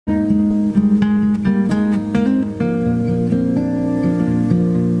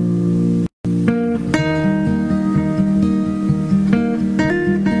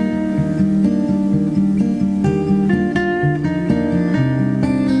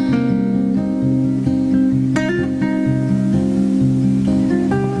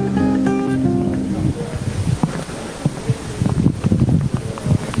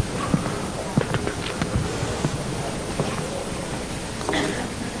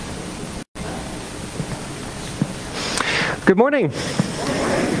Good morning.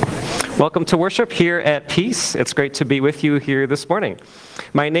 Welcome to worship here at Peace. It's great to be with you here this morning.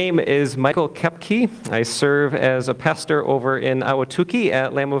 My name is Michael Kepke. I serve as a pastor over in Ahwatukee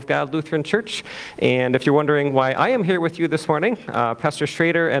at Lamb of God Lutheran Church. And if you're wondering why I am here with you this morning, Pastor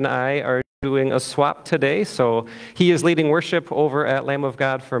Schrader and I are doing a swap today. So he is leading worship over at Lamb of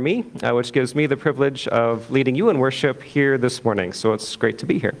God for me, which gives me the privilege of leading you in worship here this morning. So it's great to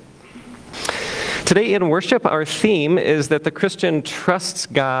be here. Today in worship, our theme is that the Christian trusts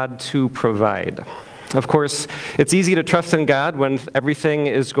God to provide. Of course, it's easy to trust in God when everything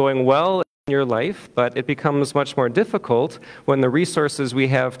is going well in your life, but it becomes much more difficult when the resources we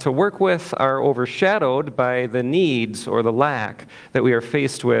have to work with are overshadowed by the needs or the lack that we are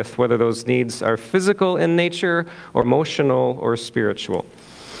faced with, whether those needs are physical in nature or emotional or spiritual.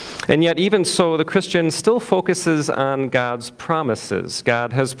 And yet, even so, the Christian still focuses on God's promises.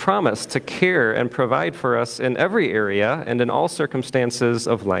 God has promised to care and provide for us in every area and in all circumstances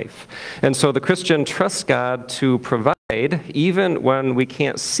of life. And so the Christian trusts God to provide even when we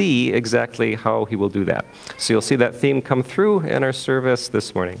can't see exactly how he will do that. So you'll see that theme come through in our service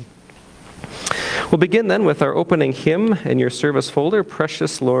this morning. We'll begin then with our opening hymn in your service folder,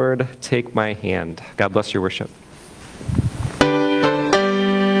 Precious Lord, Take My Hand. God bless your worship.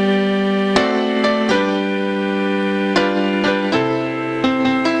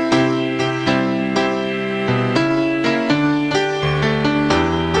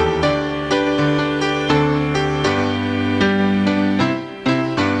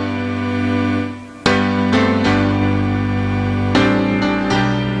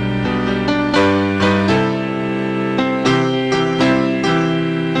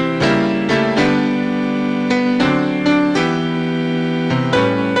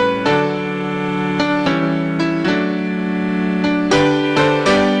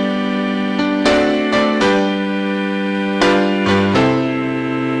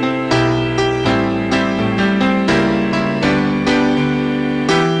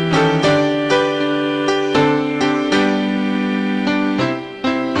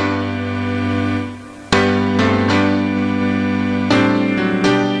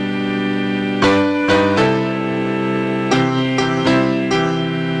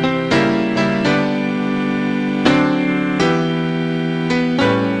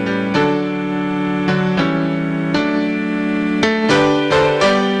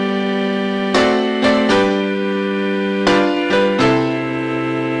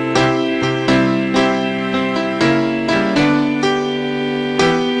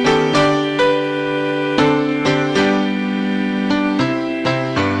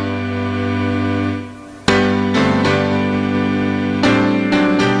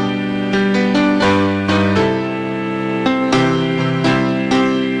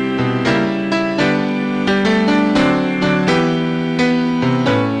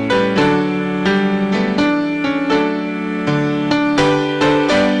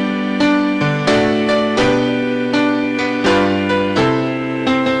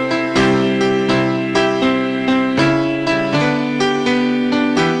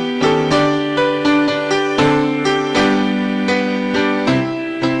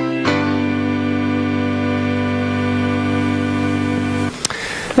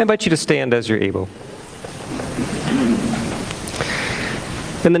 I invite you to stand as you're able.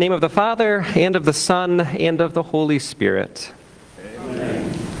 In the name of the Father, and of the Son, and of the Holy Spirit.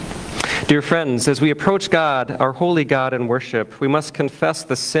 Amen. Dear friends, as we approach God, our holy God, in worship, we must confess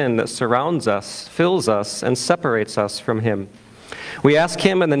the sin that surrounds us, fills us, and separates us from Him. We ask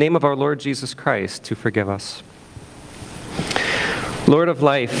Him in the name of our Lord Jesus Christ to forgive us. Lord of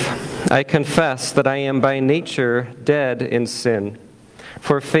life, I confess that I am by nature dead in sin,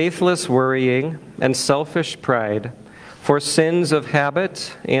 for faithless worrying and selfish pride, for sins of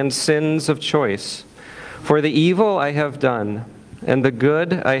habit and sins of choice, for the evil I have done and the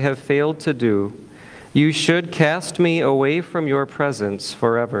good I have failed to do. You should cast me away from your presence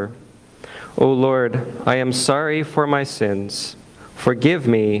forever. O Lord, I am sorry for my sins. Forgive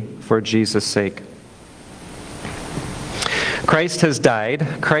me for Jesus' sake. Christ has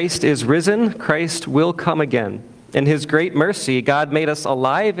died. Christ is risen. Christ will come again. In His great mercy, God made us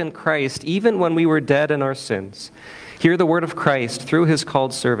alive in Christ even when we were dead in our sins. Hear the word of Christ through His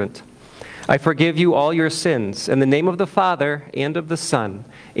called servant. I forgive you all your sins in the name of the Father, and of the Son,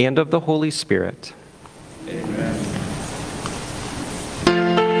 and of the Holy Spirit. Amen.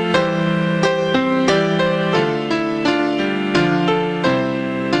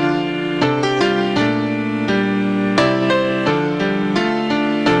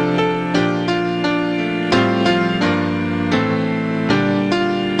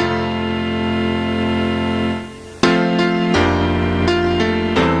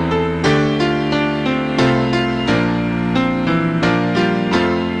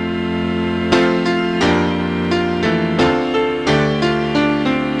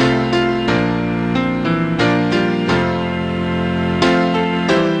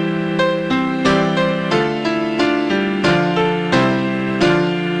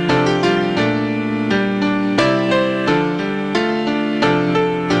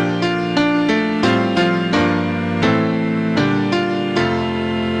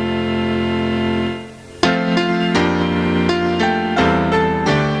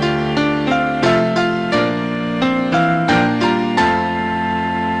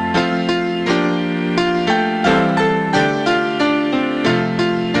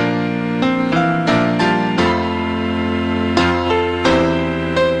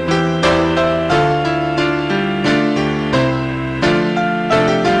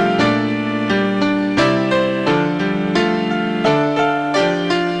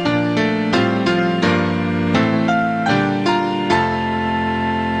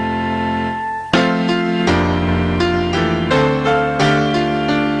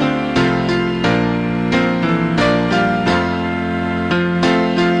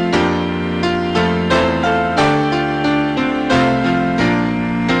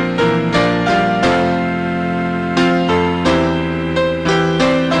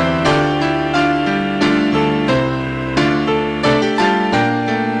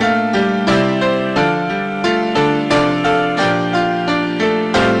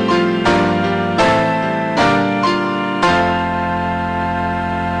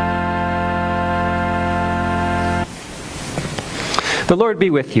 The Lord be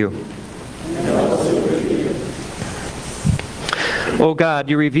with you. O God,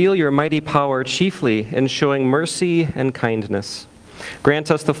 you reveal your mighty power chiefly in showing mercy and kindness.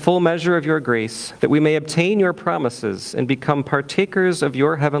 Grant us the full measure of your grace, that we may obtain your promises and become partakers of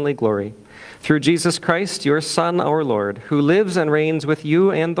your heavenly glory. Through Jesus Christ, your Son, our Lord, who lives and reigns with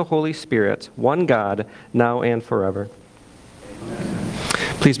you and the Holy Spirit, one God, now and forever. Amen.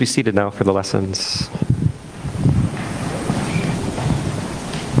 Please be seated now for the lessons.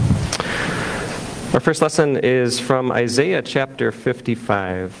 Our first lesson is from Isaiah chapter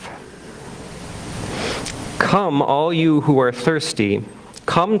 55. Come, all you who are thirsty,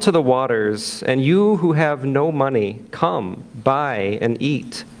 come to the waters, and you who have no money, come, buy and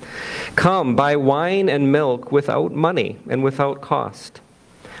eat. Come, buy wine and milk without money and without cost.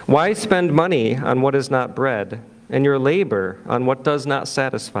 Why spend money on what is not bread, and your labor on what does not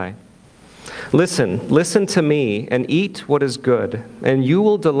satisfy? Listen to me, and eat what is good, and you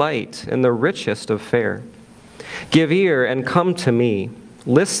will delight in the richest of fare. Give ear and come to me.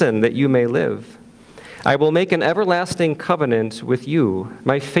 Listen that you may live. I will make an everlasting covenant with you,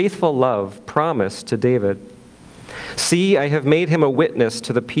 my faithful love promised to David. See, I have made him a witness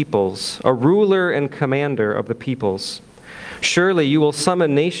to the peoples, a ruler and commander of the peoples. Surely you will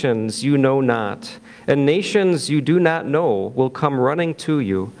summon nations you know not, and nations you do not know will come running to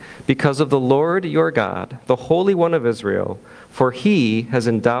you because of the Lord your God, the Holy One of Israel, for he has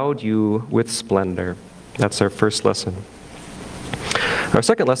endowed you with splendor. That's our first lesson. Our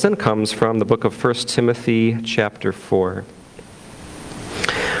second lesson comes from the book of 1 Timothy chapter 4.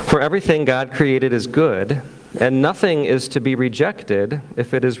 For everything God created is good, and nothing is to be rejected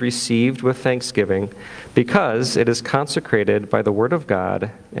if it is received with thanksgiving, because it is consecrated by the word of God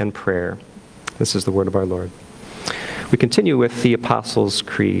and prayer. This is the word of our Lord. We continue with the Apostles'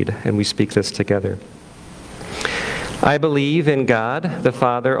 Creed, and we speak this together. I believe in God, the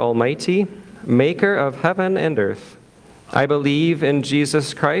Father Almighty, maker of heaven and earth. I believe in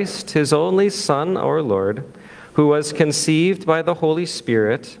Jesus Christ, his only Son, our Lord, who was conceived by the Holy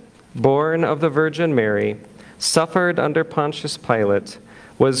Spirit, born of the Virgin Mary, suffered under Pontius Pilate,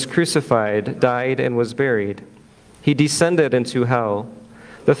 was crucified, died, and was buried. He descended into hell.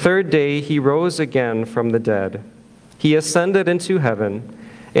 The third day he rose again from the dead. He ascended into heaven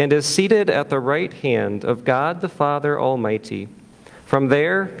and is seated at the right hand of God the Father Almighty. From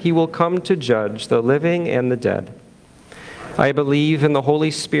there he will come to judge the living and the dead. I believe in the Holy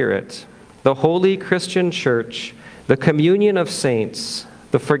Spirit, the holy Christian church, the communion of saints,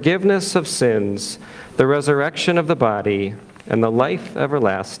 the forgiveness of sins, the resurrection of the body, and the life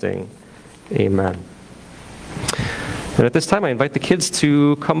everlasting. Amen. And at this time, I invite the kids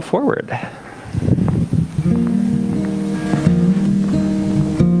to come forward.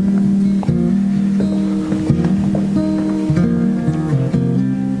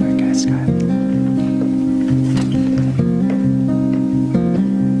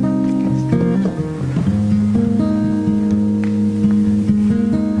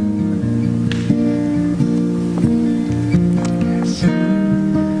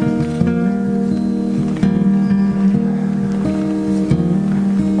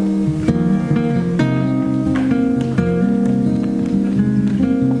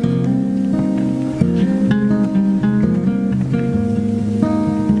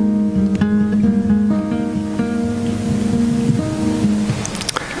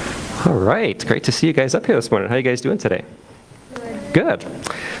 Great to see you guys up here this morning. How are you guys doing today? Good.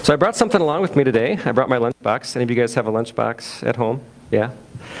 So I brought something along with me today. I brought my lunchbox. Any of you guys have a lunchbox at home? Yeah?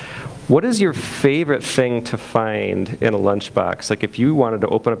 What is your favorite thing to find in a lunchbox? Like if you wanted to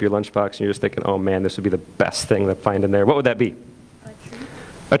open up your lunchbox and you're just thinking, oh man, this would be the best thing to find in there, what would that be? A treat.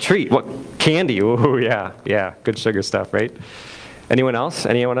 A treat. What? Candy. Oh yeah. Yeah. Good sugar stuff, right? Anyone else?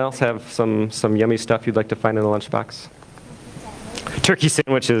 Anyone else have some yummy stuff you'd like to find in a lunchbox? Turkey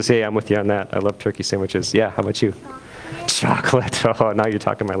sandwiches. Hey, I'm with you on that. I love turkey sandwiches. Yeah, how about you? Chocolate. Oh, now you're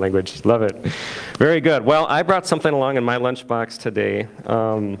talking my language. Love it. Very good. Well, I brought something along in my lunchbox today.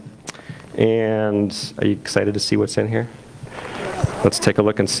 And are you excited to see what's in here? Let's take a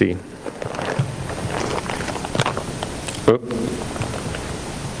look and see. Oop.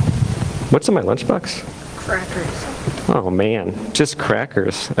 What's in my lunchbox? Crackers. Oh, man. Just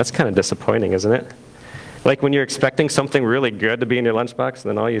crackers. That's kind of disappointing, isn't it? Like when you're expecting something really good to be in your lunchbox,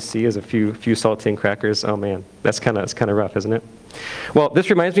 and then all you see is a few saltine crackers. Oh man, that's kind of rough, isn't it? Well, this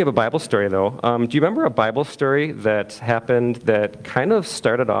reminds me of a Bible story, though. Do you remember a Bible story that happened that kind of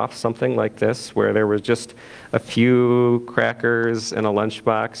started off something like this, where there was just a few crackers in a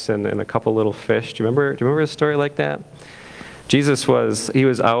lunchbox and a couple little fish? Do you remember a story like that? He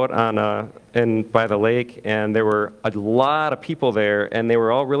was out by the lake, and there were a lot of people there, and they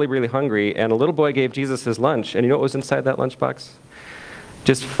were all really, really hungry, and a little boy gave Jesus his lunch, and you know what was inside that lunchbox?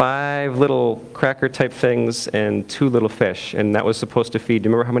 Just 5 little cracker-type things and 2 little fish, and that was supposed to feed, do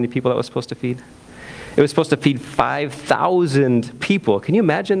you remember how many people that was supposed to feed? It was supposed to feed 5,000 people. Can you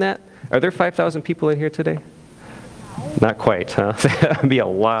imagine that? Are there 5,000 people in here today? Not quite, huh? That would be a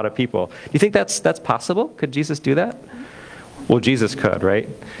lot of people. Do you think that's possible? Could Jesus do that? Well, Jesus could, right?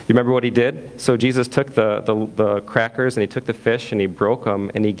 You remember what he did? So Jesus took the crackers and he took the fish and he broke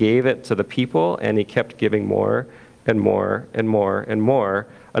them and he gave it to the people and he kept giving more and more and more and more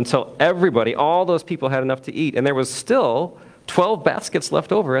until everybody, all those people had enough to eat. And there was still 12 baskets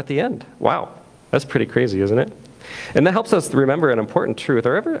left over at the end. Wow, that's pretty crazy, isn't it? And that helps us remember an important truth.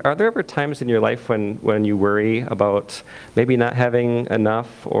 Are there ever times in your life when you worry about maybe not having enough,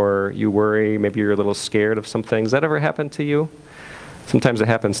 or you worry, maybe you're a little scared of some things? Does that ever happen to you? Sometimes it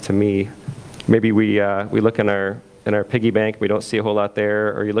happens to me. Maybe we look in our piggy bank, we don't see a whole lot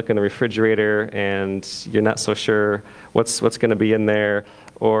there, or you look in the refrigerator and you're not so sure what's going to be in there.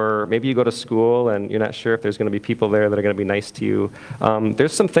 Or maybe you go to school and you're not sure if there's going to be people there that are going to be nice to you.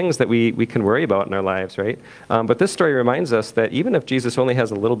 There's some things that we can worry about in our lives, right? But this story reminds us that even if Jesus only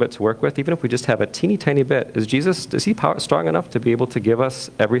has a little bit to work with, even if we just have a teeny tiny bit, is he strong enough to be able to give us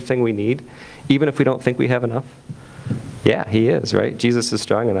everything we need, even if we don't think we have enough? Yeah, he is, right? Jesus is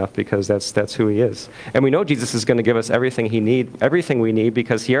strong enough because that's who he is. And we know Jesus is going to give us everything we need,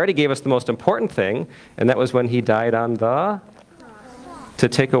 because he already gave us the most important thing, and that was when he died on to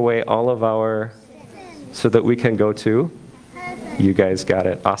take away all of our, so that we can go to, you guys got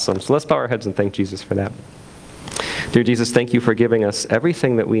it. Awesome. So let's bow our heads and thank Jesus for that. Dear Jesus, thank you for giving us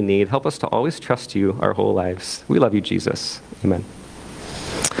everything that we need. Help us to always trust you our whole lives. We love you, Jesus. Amen.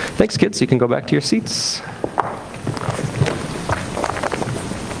 Thanks, kids. You can go back to your seats.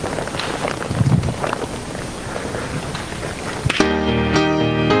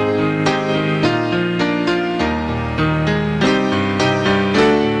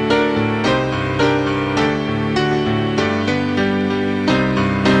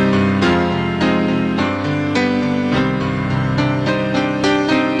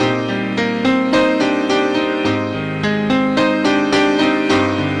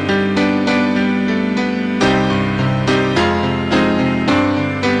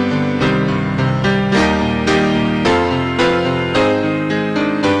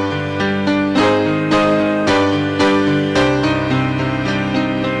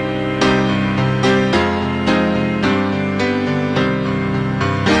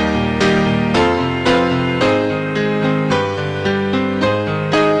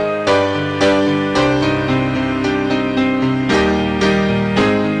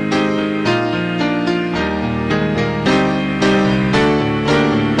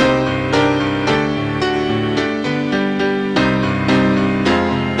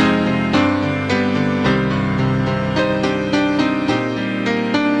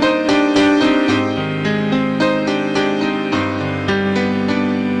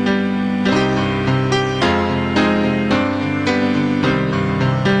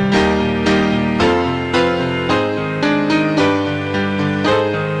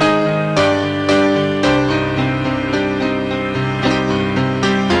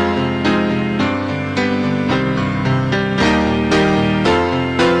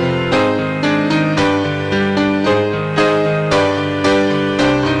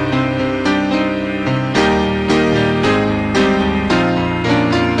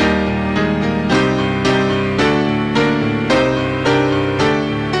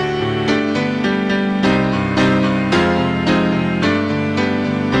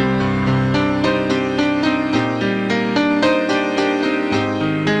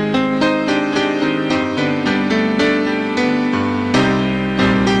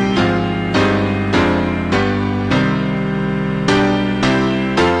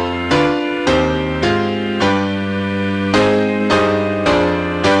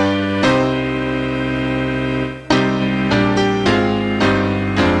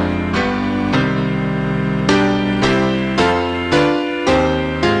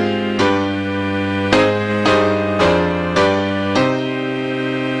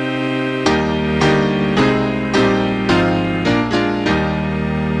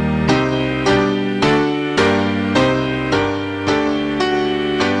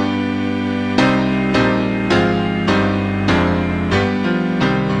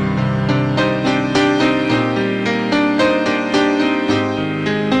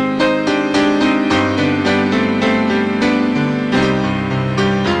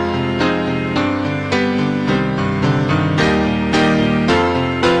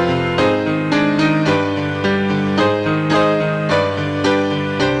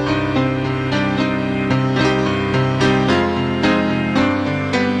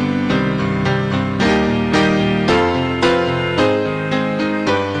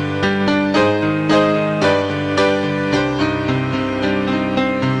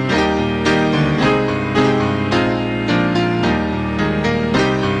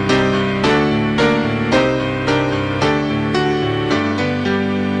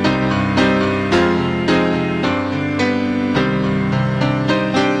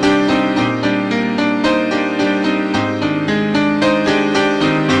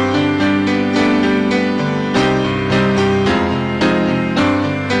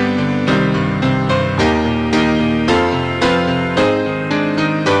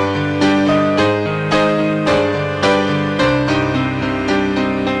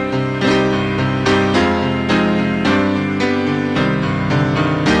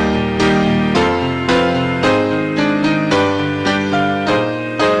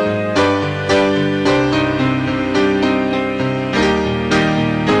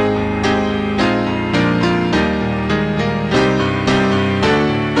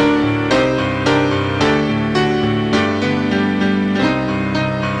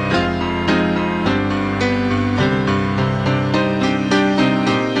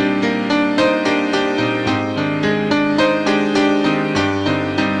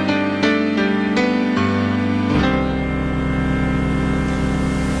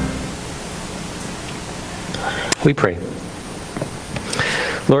 We pray.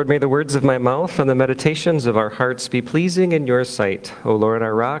 Lord, may the words of my mouth and the meditations of our hearts be pleasing in your sight, O Lord,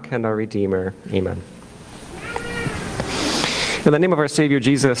 our rock and our Redeemer. Amen. In the name of our Savior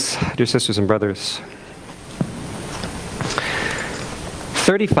Jesus, dear sisters and brothers.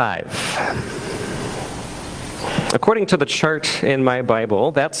 35. According to the chart in my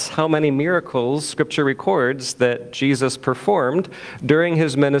Bible, that's how many miracles Scripture records that Jesus performed during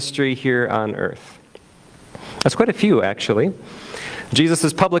his ministry here on earth. That's quite a few, actually.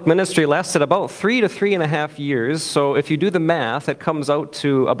 Jesus' public ministry lasted about 3 to 3.5 years, so if you do the math, it comes out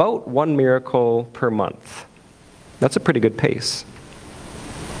to about 1 miracle per month. That's a pretty good pace.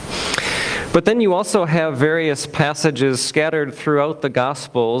 But then you also have various passages scattered throughout the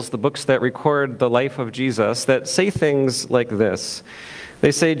Gospels, the books that record the life of Jesus, that say things like this.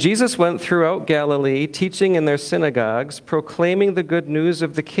 They say, Jesus went throughout Galilee, teaching in their synagogues, proclaiming the good news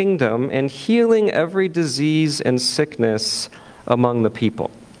of the kingdom, and healing every disease and sickness among the people.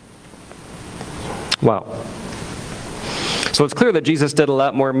 Wow. So it's clear that Jesus did a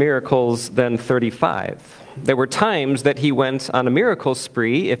lot more miracles than 35. There were times that he went on a miracle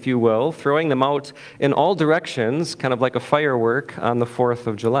spree, if you will, throwing them out in all directions, kind of like a firework on the 4th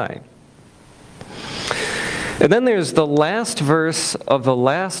of July. And then there's the last verse of the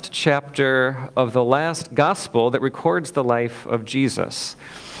last chapter of the last gospel that records the life of Jesus.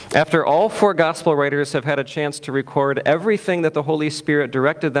 After all 4 gospel writers have had a chance to record everything that the Holy Spirit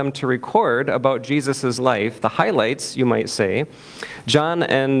directed them to record about Jesus' life, the highlights, you might say, John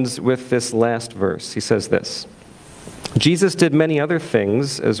ends with this last verse. He says this, Jesus did many other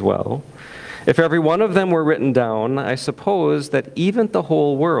things as well. If every one of them were written down, I suppose that even the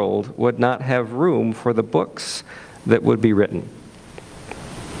whole world would not have room for the books that would be written.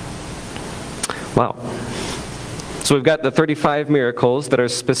 Wow. So we've got the 35 miracles that are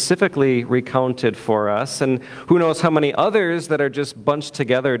specifically recounted for us, and who knows how many others that are just bunched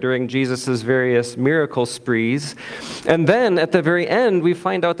together during Jesus' various miracle sprees. And then at the very end, we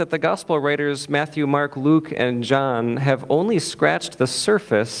find out that the gospel writers, Matthew, Mark, Luke, and John, have only scratched the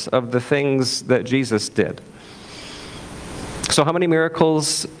surface of the things that Jesus did. So how many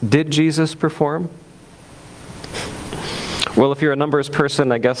miracles did Jesus perform? Well, if you're a numbers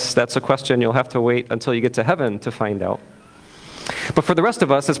person, I guess that's a question you'll have to wait until you get to heaven to find out. But for the rest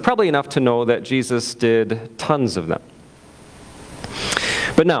of us, it's probably enough to know that Jesus did tons of them.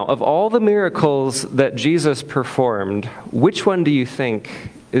 But now, of all the miracles that Jesus performed, which one do you think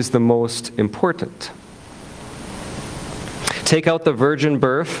is the most important? Take out the virgin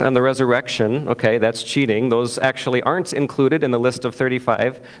birth and the resurrection. Okay, that's cheating. Those actually aren't included in the list of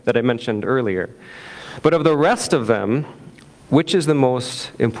 35 that I mentioned earlier. But of the rest of them, which is the most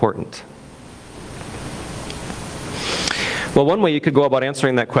important? Well, one way you could go about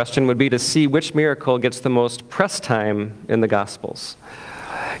answering that question would be to see which miracle gets the most press time in the Gospels.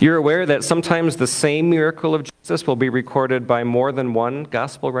 You're aware that sometimes the same miracle of Jesus will be recorded by more than one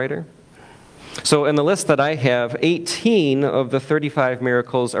Gospel writer? So in the list that I have, 18 of the 35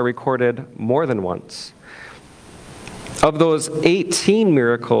 miracles are recorded more than once. Of those 18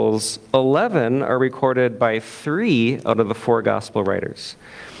 miracles, 11 are recorded by 3 out of the 4 gospel writers.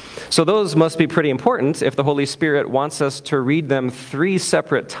 So those must be pretty important if the Holy Spirit wants us to read them 3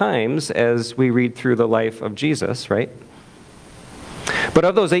 separate times as we read through the life of Jesus, right? But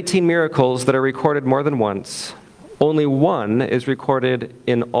of those 18 miracles that are recorded more than once, only 1 is recorded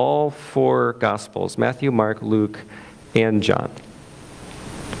in all 4 Gospels, Matthew, Mark, Luke, and John.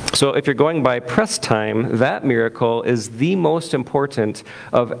 So if you're going by press time, that miracle is the most important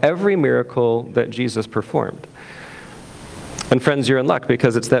of every miracle that Jesus performed. And friends, you're in luck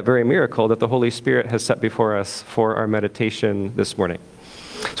because it's that very miracle that the Holy Spirit has set before us for our meditation this morning.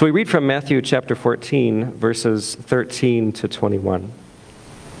 So we read from Matthew chapter 14, verses 13 to 21.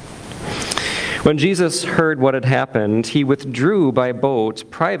 When Jesus heard what had happened, he withdrew by boat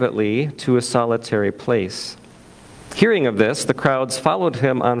privately to a solitary place. Hearing of this, the crowds followed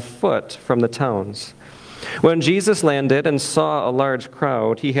him on foot from the towns. When Jesus landed and saw a large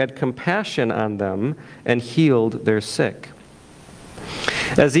crowd, he had compassion on them and healed their sick.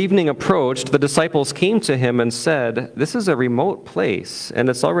 As evening approached, the disciples came to him and said, "This is a remote place, and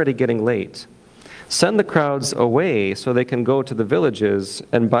it's already getting late. Send the crowds away so they can go to the villages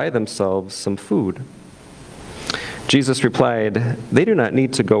and buy themselves some food." Jesus replied, "They do not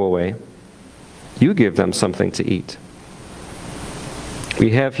need to go away. You give them something to eat."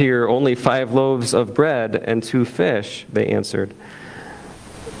 "We have here only 5 loaves of bread and 2 fish," they answered.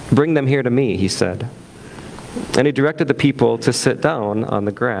 "Bring them here to me," he said. And he directed the people to sit down on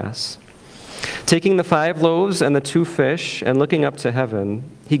the grass. Taking the 5 loaves and the 2 fish, and looking up to heaven,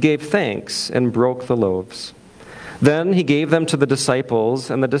 he gave thanks and broke the loaves. Then he gave them to the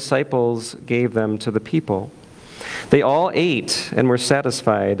disciples, and the disciples gave them to the people. They all ate and were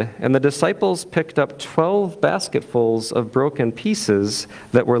satisfied, and the disciples picked up 12 basketfuls of broken pieces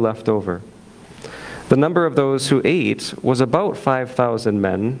that were left over. The number of those who ate was about 5,000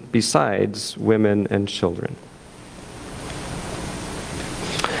 men, besides women and children.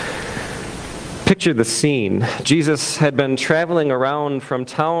 Picture the scene. Jesus had been traveling around from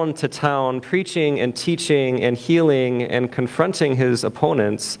town to town, preaching and teaching and healing and confronting his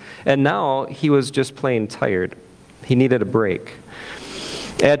opponents, and now he was just plain tired. He needed a break.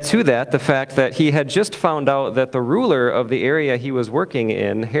 Add to that the fact that he had just found out that the ruler of the area he was working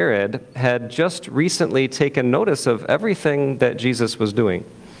in, Herod, had just recently taken notice of everything that Jesus was doing.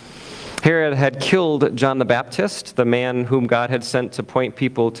 Herod had killed John the Baptist, the man whom God had sent to point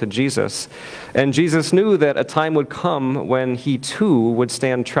people to Jesus. And Jesus knew that a time would come when he too would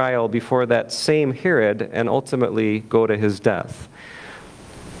stand trial before that same Herod and ultimately go to his death.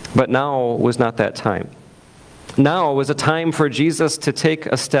 But now was not that time. Now was a time for Jesus to take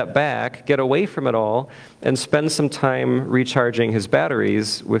a step back, get away from it all, and spend some time recharging his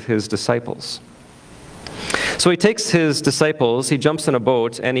batteries with his disciples. So he takes his disciples, he jumps in a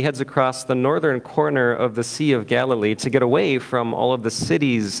boat, and he heads across the northern corner of the Sea of Galilee to get away from all of the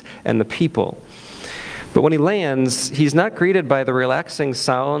cities and the people. But when he lands, he's not greeted by the relaxing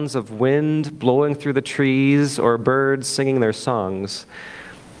sounds of wind blowing through the trees or birds singing their songs.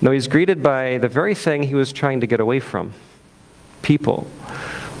 No, he's greeted by the very thing he was trying to get away from: people.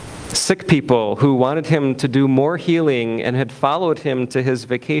 Sick people who wanted him to do more healing and had followed him to his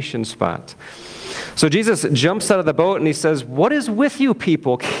vacation spot. So Jesus jumps out of the boat and he says, "What is with you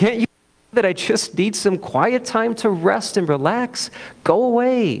people? Can't you see that I just need some quiet time to rest and relax? Go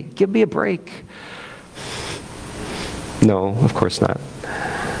away. Give me a break." No, of course not.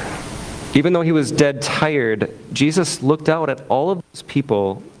 Even though he was dead tired, Jesus looked out at all of those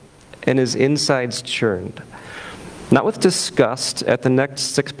people and his insides churned. Not with disgust at the next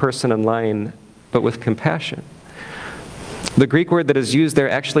sick person in line, but with compassion. The Greek word that is used there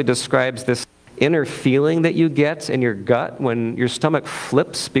actually describes this inner feeling that you get in your gut when your stomach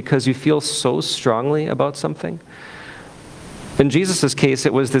flips because you feel so strongly about something. In Jesus' case,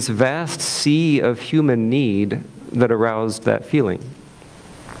 it was this vast sea of human need that aroused that feeling.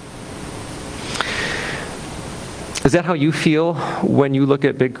 Is that how you feel when you look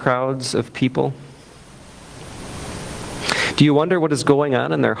at big crowds of people? Do you wonder what is going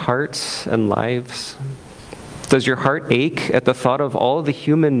on in their hearts and lives? Does your heart ache at the thought of all the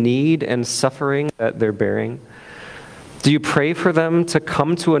human need and suffering that they're bearing? Do you pray for them to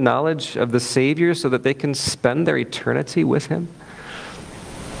come to a knowledge of the Savior so that they can spend their eternity with Him?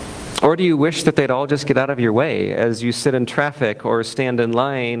 Or do you wish that they'd all just get out of your way as you sit in traffic or stand in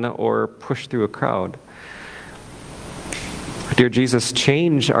line or push through a crowd? Dear Jesus,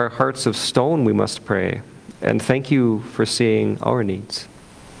 change our hearts of stone, we must pray, and thank you for seeing our needs.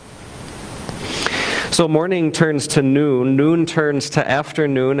 So morning turns to noon, noon turns to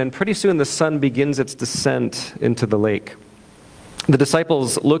afternoon, and pretty soon the sun begins its descent into the lake. The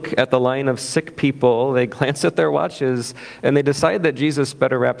disciples look at the line of sick people, they glance at their watches, and they decide that Jesus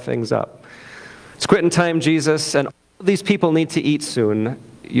better wrap things up. It's quitting time, Jesus, and all of these people need to eat soon.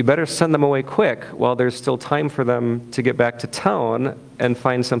 You better send them away quick while there's still time for them to get back to town and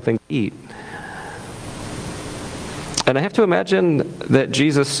find something to eat. And I have to imagine that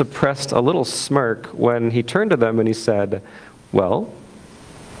Jesus suppressed a little smirk when he turned to them and he said, "Well,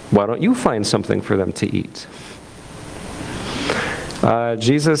 why don't you find something for them to eat?"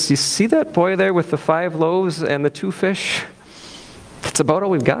 Jesus, you see that boy there with the 5 loaves and the 2 fish? That's about all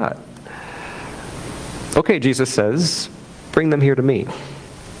we've got. Okay, Jesus says, bring them here to me.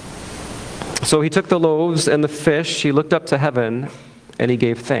 So he took the loaves and the fish, he looked up to heaven, and he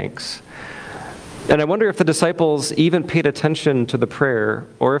gave thanks. And I wonder if the disciples even paid attention to the prayer,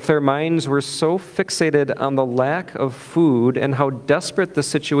 or if their minds were so fixated on the lack of food and how desperate the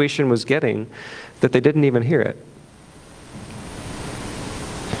situation was getting that they didn't even hear it.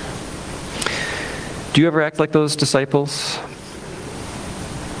 Do you ever act like those disciples?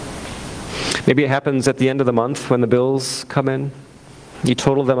 Maybe it happens at the end of the month when the bills come in. You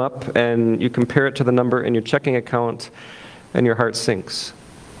total them up and you compare it to the number in your checking account and your heart sinks.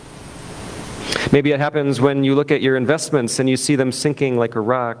 Maybe it happens when you look at your investments and you see them sinking like a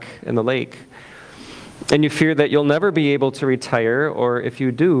rock in the lake. And you fear that you'll never be able to retire, or if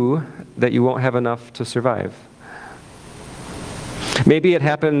you do, that you won't have enough to survive. Maybe it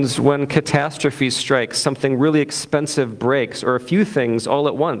happens when catastrophe strikes, something really expensive breaks, or a few things all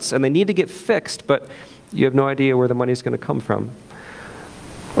at once, and they need to get fixed, but you have no idea where the money's going to come from.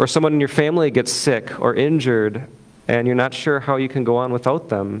 Or someone in your family gets sick or injured, and you're not sure how you can go on without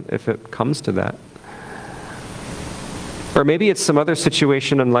them if it comes to that. Or maybe it's some other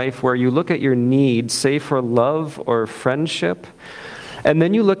situation in life where you look at your need, say for love or friendship, and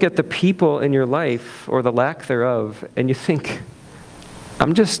then you look at the people in your life, or the lack thereof, and you think,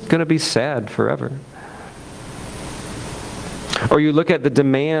 I'm just going to be sad forever. Or you look at the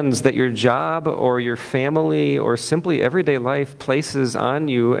demands that your job or your family or simply everyday life places on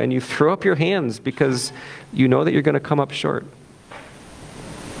you, and you throw up your hands because you know that you're going to come up short.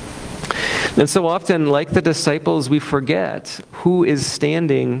 And so often, like the disciples, we forget who is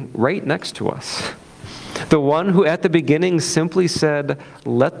standing right next to us. The one who at the beginning simply said,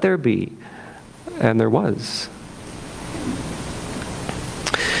 "Let there be," and there was.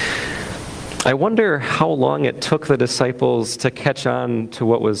 I wonder how long it took the disciples to catch on to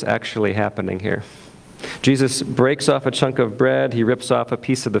what was actually happening here. Jesus breaks off a chunk of bread, he rips off a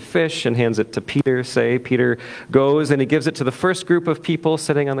piece of the fish and hands it to Peter, say. Peter goes and he gives it to the first group of people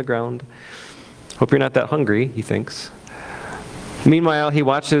sitting on the ground. Hope you're not that hungry, he thinks. Meanwhile, he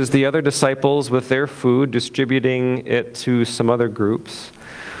watches the other disciples with their food, distributing it to some other groups.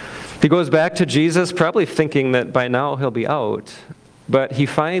 He goes back to Jesus, probably thinking that by now he'll be out, but he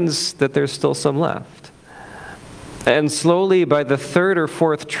finds that there's still some left. And slowly, by the third or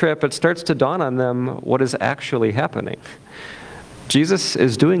fourth trip, it starts to dawn on them what is actually happening. Jesus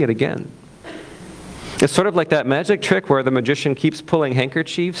is doing it again. It's sort of like that magic trick where the magician keeps pulling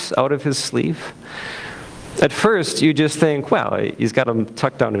handkerchiefs out of his sleeve. At first, you just think, well, he's got them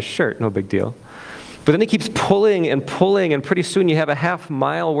tucked down his shirt, no big deal. But then he keeps pulling, and pretty soon you have a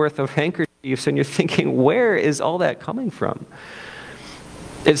half-mile worth of handkerchiefs, and you're thinking, where is all that coming from?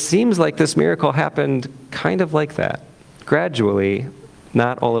 It seems like this miracle happened kind of like that, gradually,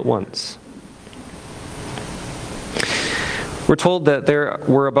 not all at once. We're told that there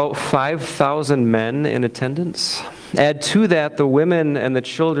were about 5,000 men in attendance. Add to that the women and the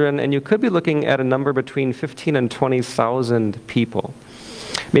children, and you could be looking at a number between 15,000 and 20,000 people.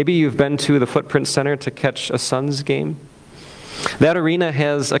 Maybe you've been to the Footprint Center to catch a Suns game. That arena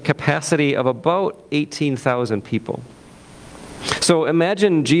has a capacity of about 18,000 people. So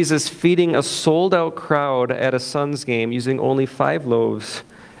imagine Jesus feeding a sold-out crowd at a Suns game using only 5 loaves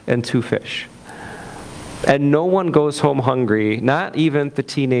and 2 fish. And no one goes home hungry, not even the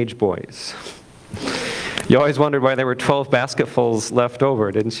teenage boys. You always wondered why there were 12 basketfuls left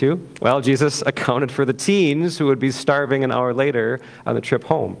over, didn't you? Well, Jesus accounted for the teens who would be starving an hour later on the trip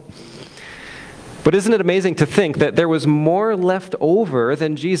home. But isn't it amazing to think that there was more left over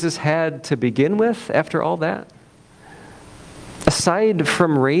than Jesus had to begin with after all that? Aside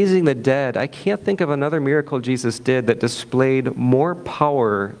from raising the dead, I can't think of another miracle Jesus did that displayed more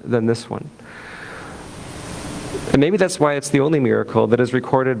power than this one. And maybe that's why it's the only miracle that is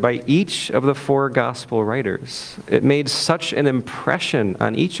recorded by each of the 4 gospel writers. It made such an impression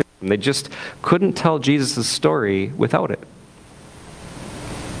on each of them. They just couldn't tell Jesus' story without it.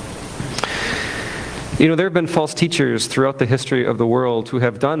 You know, there have been false teachers throughout the history of the world who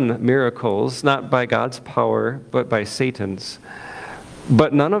have done miracles, not by God's power, but by Satan's.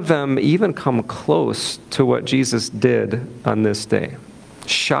 But none of them even come close to what Jesus did on this day.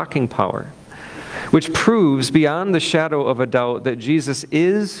 Shocking power, which proves beyond the shadow of a doubt that Jesus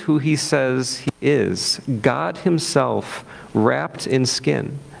is who he says he is, God himself wrapped in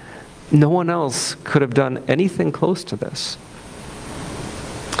skin. No one else could have done anything close to this.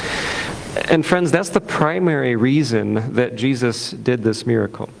 And friends, that's the primary reason that Jesus did this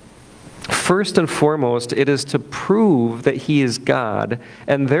miracle. First and foremost, it is to prove that he is God,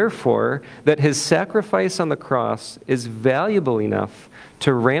 and therefore that his sacrifice on the cross is valuable enough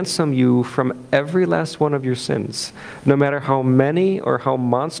to ransom you from every last one of your sins, no matter how many or how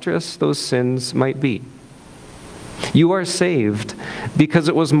monstrous those sins might be. You are saved because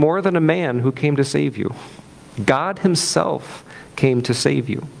it was more than a man who came to save you. God himself came to save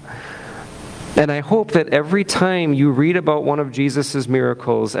you. And I hope that every time you read about one of Jesus'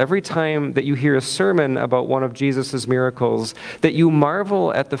 miracles, every time that you hear a sermon about one of Jesus' miracles, that you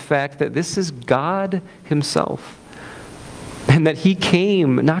marvel at the fact that this is God himself. And that he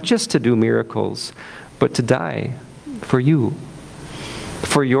came not just to do miracles, but to die for you.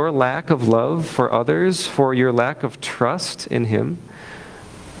 For your lack of love for others, for your lack of trust in him,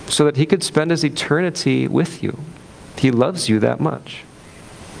 so that he could spend his eternity with you. He loves you that much.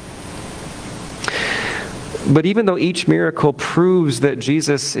 But even though each miracle proves that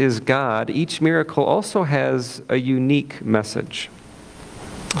Jesus is God, each miracle also has a unique message.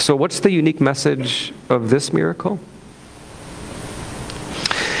 So what's the unique message of this miracle?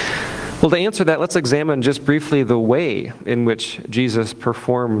 Well, to answer that, let's examine just briefly the way in which Jesus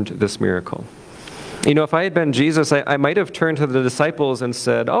performed this miracle. You know, if I had been Jesus, I might have turned to the disciples and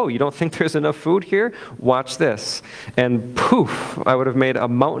said, oh, you don't think there's enough food here? Watch this. And poof, I would have made a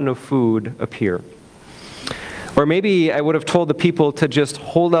mountain of food appear. Or maybe I would have told the people to just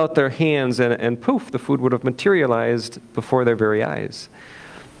hold out their hands and poof, the food would have materialized before their very eyes.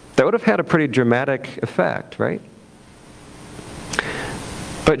 That would have had a pretty dramatic effect, right?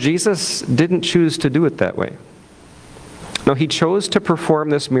 But Jesus didn't choose to do it that way. No, he chose to perform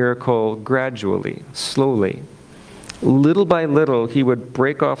this miracle gradually, slowly. Little by little, he would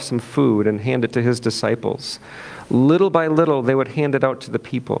break off some food and hand it to his disciples. Little by little, they would hand it out to the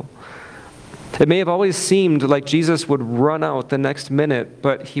people. It may have always seemed like Jesus would run out the next minute,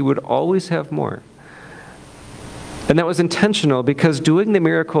 but he would always have more. And that was intentional because doing the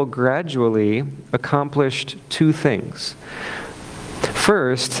miracle gradually accomplished two things.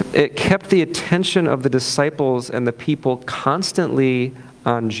 First, it kept the attention of the disciples and the people constantly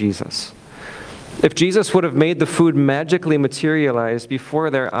on Jesus. If Jesus would have made the food magically materialize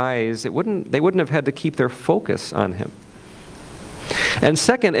before their eyes, they wouldn't have had to keep their focus on him. And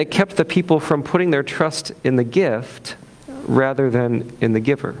second, it kept the people from putting their trust in the gift rather than in the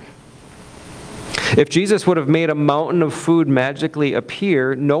giver. If Jesus would have made a mountain of food magically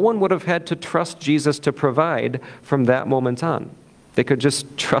appear, no one would have had to trust Jesus to provide from that moment on. They could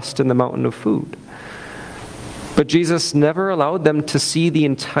just trust in the mountain of food. But Jesus never allowed them to see the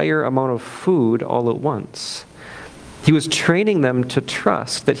entire amount of food all at once. He was training them to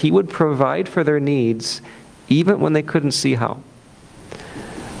trust that he would provide for their needs even when they couldn't see how.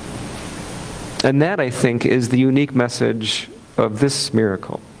 And that, I think, is the unique message of this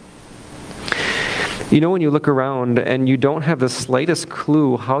miracle. You know, when you look around and you don't have the slightest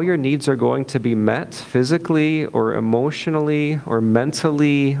clue how your needs are going to be met physically or emotionally or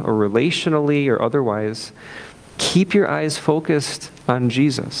mentally or relationally or otherwise, keep your eyes focused on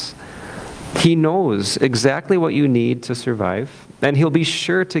Jesus. He knows exactly what you need to survive, and he'll be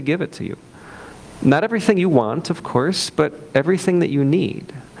sure to give it to you. Not everything you want, of course, but everything that you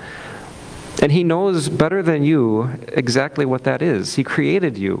need. And he knows better than you exactly what that is. He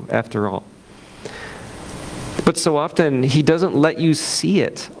created you, after all. But so often, he doesn't let you see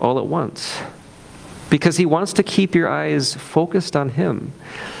it all at once because he wants to keep your eyes focused on him.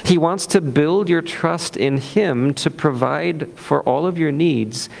 He wants to build your trust in him to provide for all of your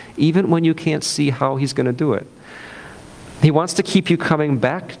needs, even when you can't see how he's going to do it. He wants to keep you coming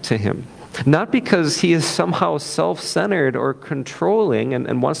back to him, not because he is somehow self-centered or controlling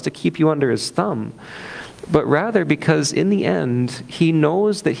and wants to keep you under his thumb, but rather because in the end, he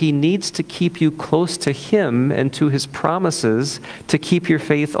knows that he needs to keep you close to him and to his promises to keep your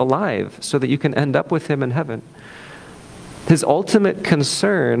faith alive so that you can end up with him in heaven. His ultimate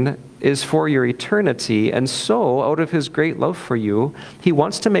concern is for your eternity, and so, out of his great love for you, he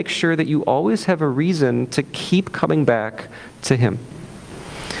wants to make sure that you always have a reason to keep coming back to him.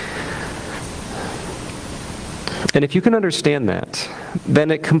 And if you can understand that,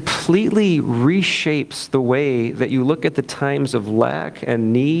 then it completely reshapes the way that you look at the times of lack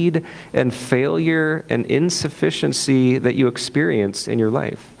and need and failure and insufficiency that you experience in your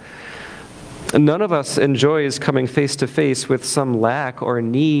life. None of us enjoys coming face to face with some lack or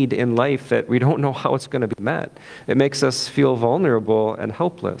need in life that we don't know how it's going to be met. It makes us feel vulnerable and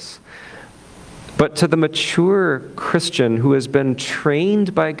helpless. But to the mature Christian who has been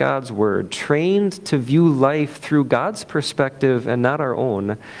trained by God's word, trained to view life through God's perspective and not our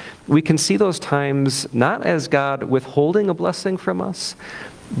own, we can see those times not as God withholding a blessing from us,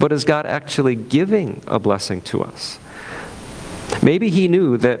 but as God actually giving a blessing to us. Maybe he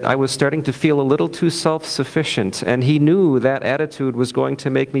knew that I was starting to feel a little too self-sufficient, and he knew that attitude was going to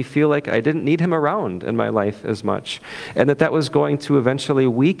make me feel like I didn't need him around in my life as much, and that was going to eventually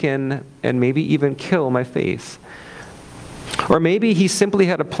weaken and maybe even kill my faith. Or maybe he simply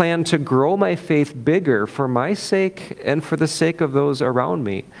had a plan to grow my faith bigger for my sake and for the sake of those around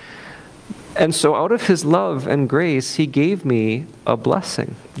me. And so out of his love and grace, he gave me a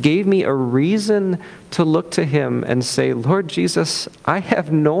blessing, gave me a reason to look to him and say, Lord Jesus, I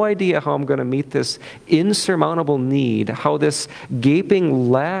have no idea how I'm going to meet this insurmountable need, how this gaping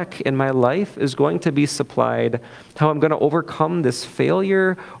lack in my life is going to be supplied, how I'm going to overcome this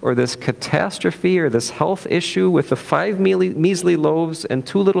failure or this catastrophe or this health issue with the 5 measly loaves and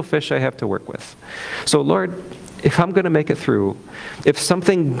 2 little fish I have to work with. So Lord, if I'm going to make it through, if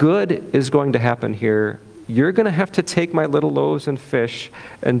something good is going to happen here, you're going to have to take my little loaves and fish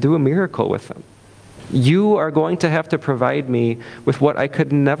and do a miracle with them. You are going to have to provide me with what I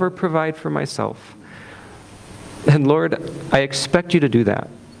could never provide for myself. And Lord, I expect you to do that.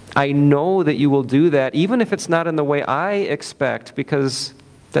 I know that you will do that, even if it's not in the way I expect, because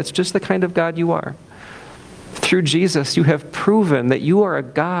that's just the kind of God you are. Through Jesus, you have proven that you are a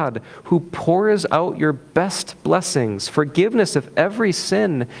God who pours out your best blessings, forgiveness of every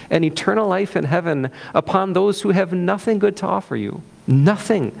sin, and eternal life in heaven upon those who have nothing good to offer you,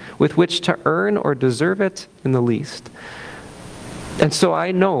 nothing with which to earn or deserve it in the least. And so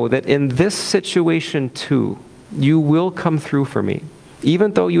I know that in this situation too, you will come through for me,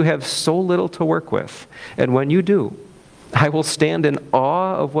 even though you have so little to work with. And when you do, I will stand in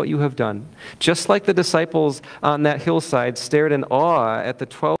awe of what you have done, just like the disciples on that hillside stared in awe at the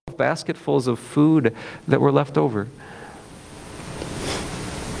 12 basketfuls of food that were left over.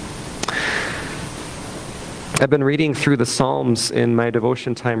 I've been reading through the Psalms in my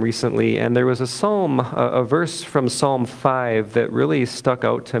devotion time recently, and there was a psalm, a verse from Psalm 5 that really stuck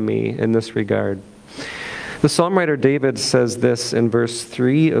out to me in this regard. The psalm writer David says this in verse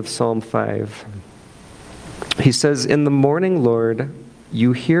 3 of Psalm 5. He says, "In the morning, Lord,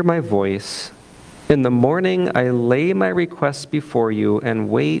 you hear my voice. In the morning I lay my requests before you and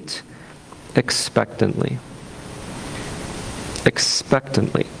wait expectantly."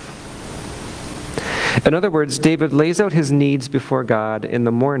 Expectantly. In other words, David lays out his needs before God in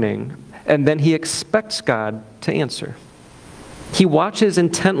the morning, and then he expects God to answer. He watches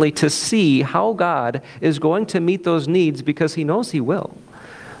intently to see how God is going to meet those needs because he knows he will.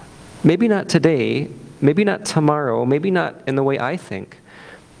 Maybe not today, maybe not tomorrow, maybe not in the way I think,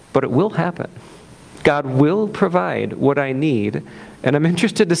 but it will happen. God will provide what I need, and I'm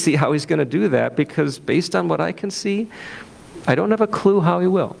interested to see how he's going to do that because based on what I can see, I don't have a clue how he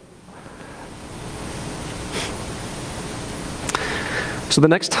will. So the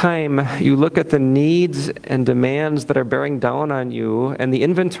next time you look at the needs and demands that are bearing down on you, and the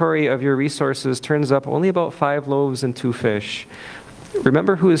inventory of your resources turns up only about 5 loaves and 2 fish,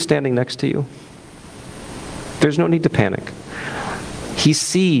 remember who is standing next to you. There's no need to panic. He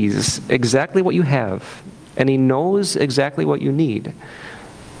sees exactly what you have, and he knows exactly what you need.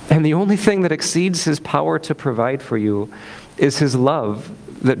 And the only thing that exceeds his power to provide for you is his love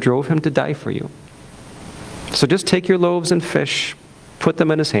that drove him to die for you. So just take your loaves and fish, put them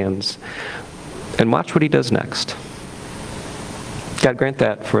in his hands, and watch what he does next. God grant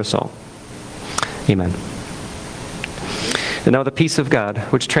that for us all. Amen. And now the peace of God,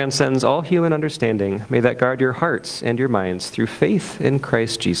 which transcends all human understanding, may that guard your hearts and your minds through faith in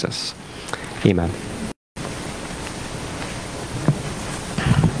Christ Jesus. Amen.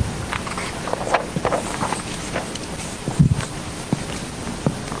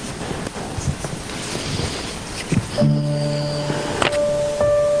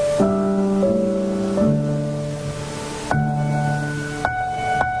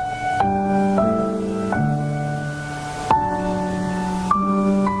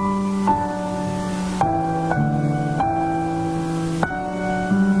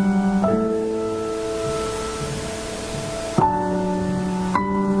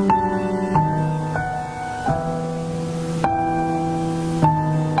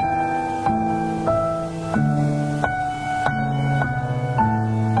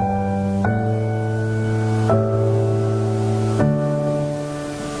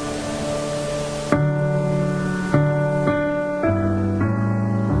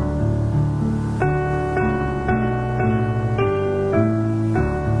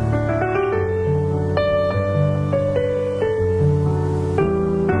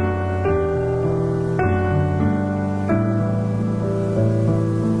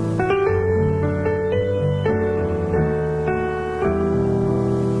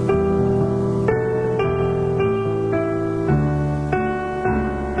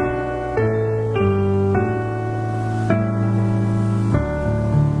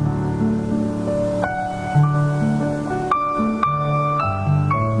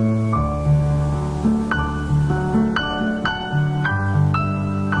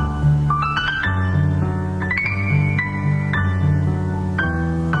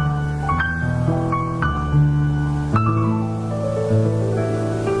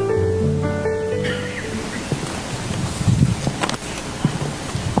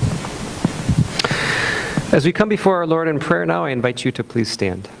 As we come before our Lord in prayer now, I invite you to please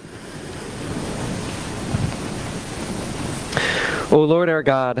stand. O Lord our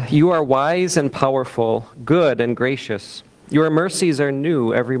God, you are wise and powerful, good and gracious. Your mercies are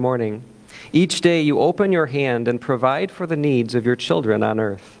new every morning. Each day you open your hand and provide for the needs of your children on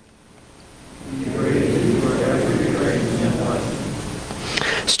earth.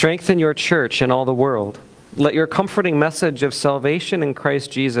 Strengthen your church and all the world. Let your comforting message of salvation in Christ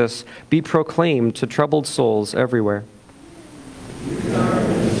Jesus be proclaimed to troubled souls everywhere.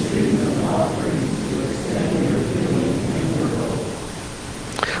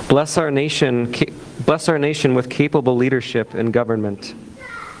 Bless our nation, Bless our nation with capable leadership and government.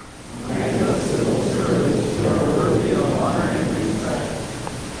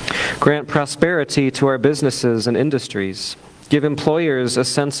 Grant prosperity to our businesses and industries. Give employers a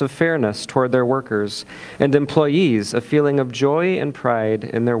sense of fairness toward their workers, and employees a feeling of joy and pride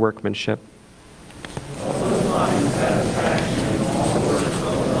in their workmanship.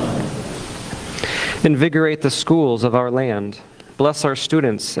 Invigorate the schools of our land. Bless our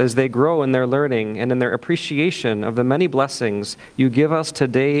students as they grow in their learning and in their appreciation of the many blessings you give us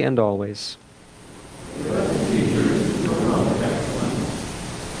today and always.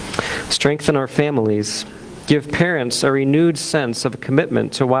 Strengthen our families. Give parents a renewed sense of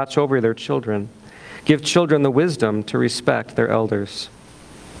commitment to watch over their children. Give children the wisdom to respect their elders.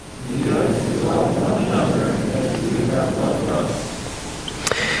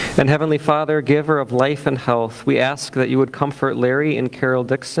 And Heavenly Father, giver of life and health, we ask that you would comfort Larry and Carol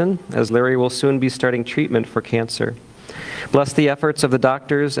Dixon, as Larry will soon be starting treatment for cancer. Bless the efforts of the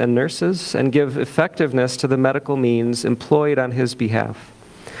doctors and nurses, and give effectiveness to the medical means employed on his behalf.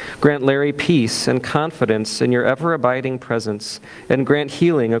 Grant Larry peace and confidence in your ever-abiding presence, and grant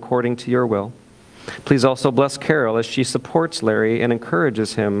healing according to your will. Please also bless Carol as she supports Larry and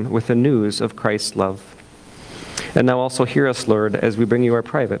encourages him with the news of Christ's love. And now also hear us, Lord, as we bring you our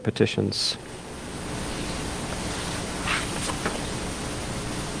private petitions.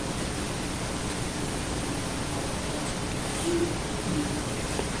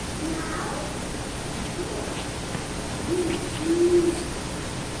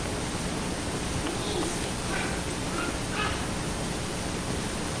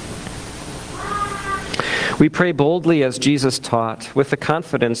 We pray boldly as Jesus taught, with the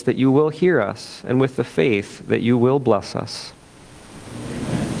confidence that you will hear us, and with the faith that you will bless us.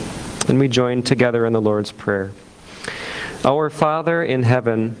 And we join together in the Lord's Prayer. Our Father in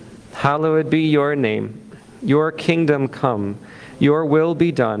heaven, hallowed be your name. Your kingdom come, your will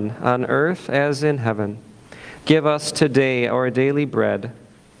be done, on earth as in heaven. Give us today our daily bread.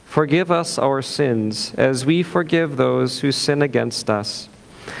 Forgive us our sins, as we forgive those who sin against us.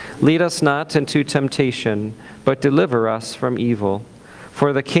 Lead us not into temptation, but deliver us from evil.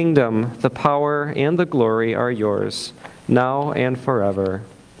 For the kingdom, the power, and the glory are yours, now and forever.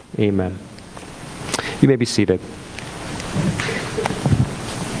 Amen. You may be seated.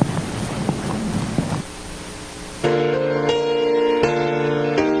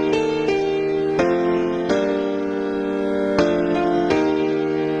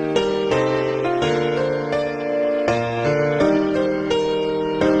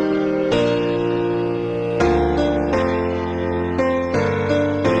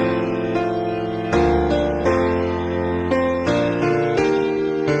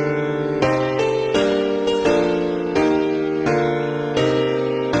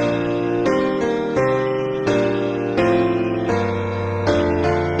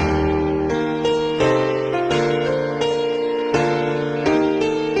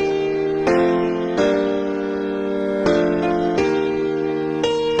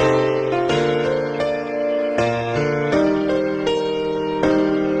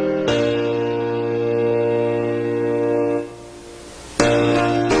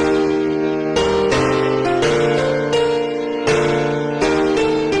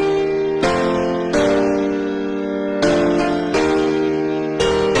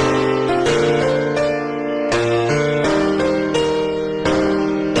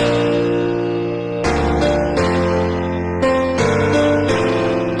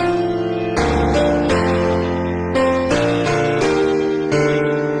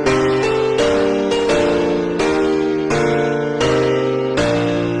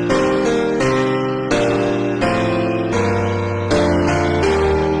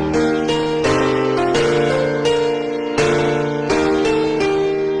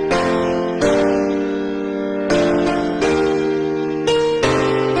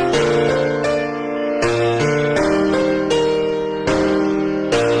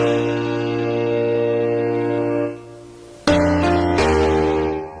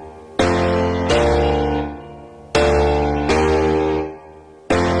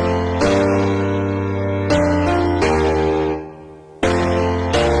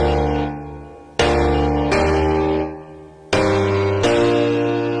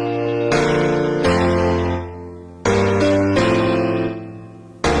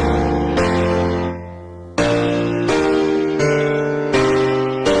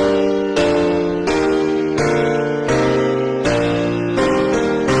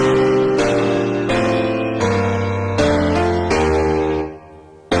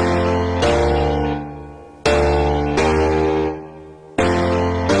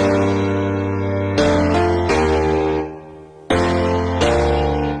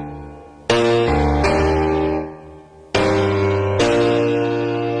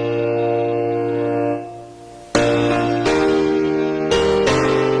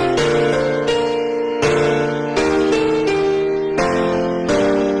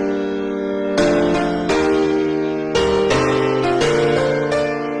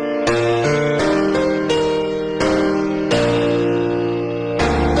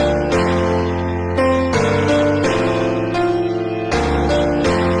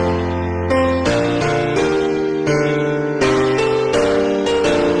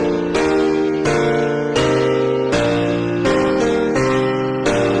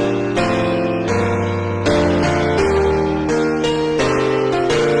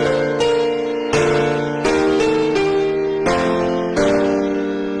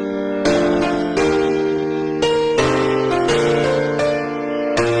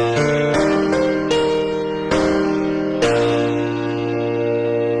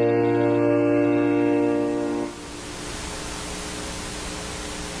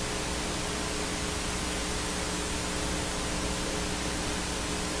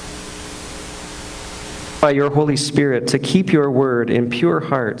 by your Holy Spirit to keep your word in pure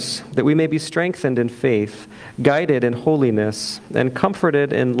hearts, that we may be strengthened in faith, guided in holiness, and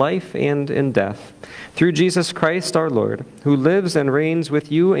comforted in life and in death, through Jesus Christ our Lord, who lives and reigns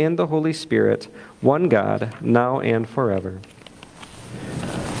with you and the Holy Spirit, one God, now and forever.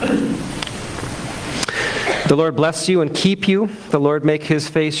 The Lord bless you and keep you. The Lord make his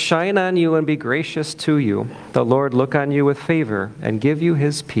face shine on you and be gracious to you. The Lord look on you with favor and give you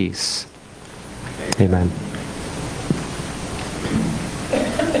his peace. Amen.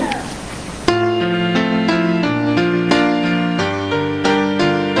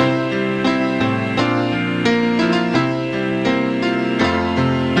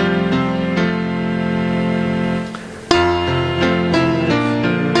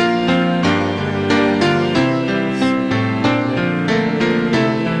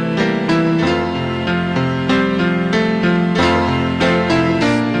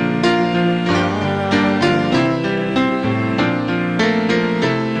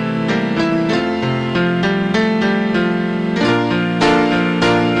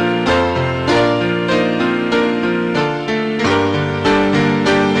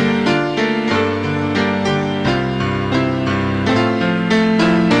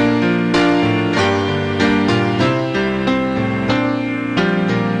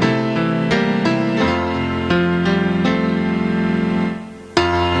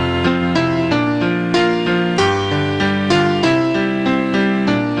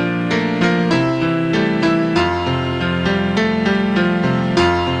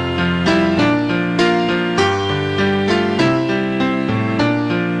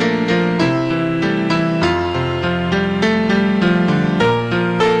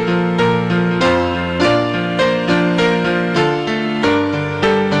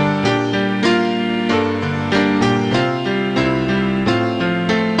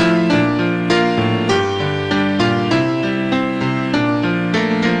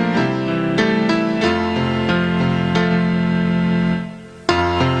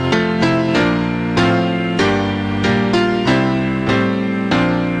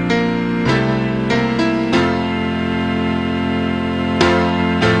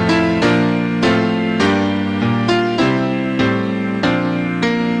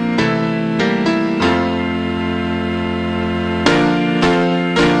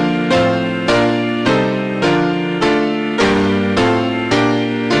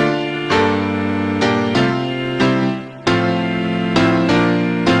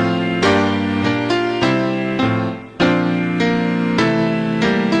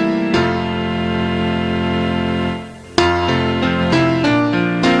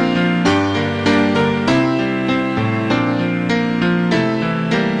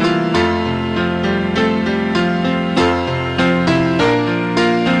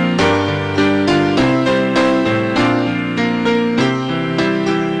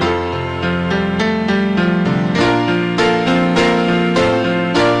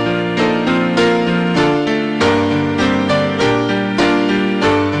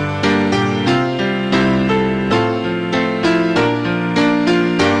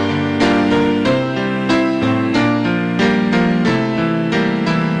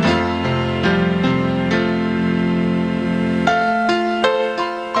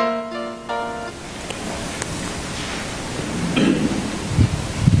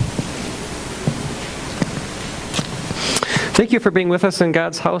 Thank you for being with us in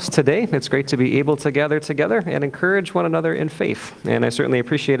God's house today. It's great to be able to gather together and encourage one another in faith. And I certainly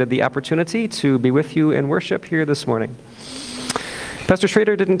appreciated the opportunity to be with you in worship here this morning. Pastor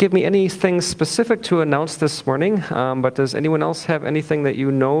Schrader didn't give me anything specific to announce this morning, but does anyone else have anything that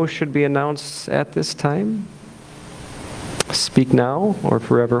you know should be announced at this time? Speak now or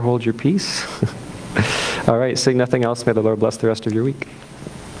forever hold your peace. All right, saying nothing else, may the Lord bless the rest of your week.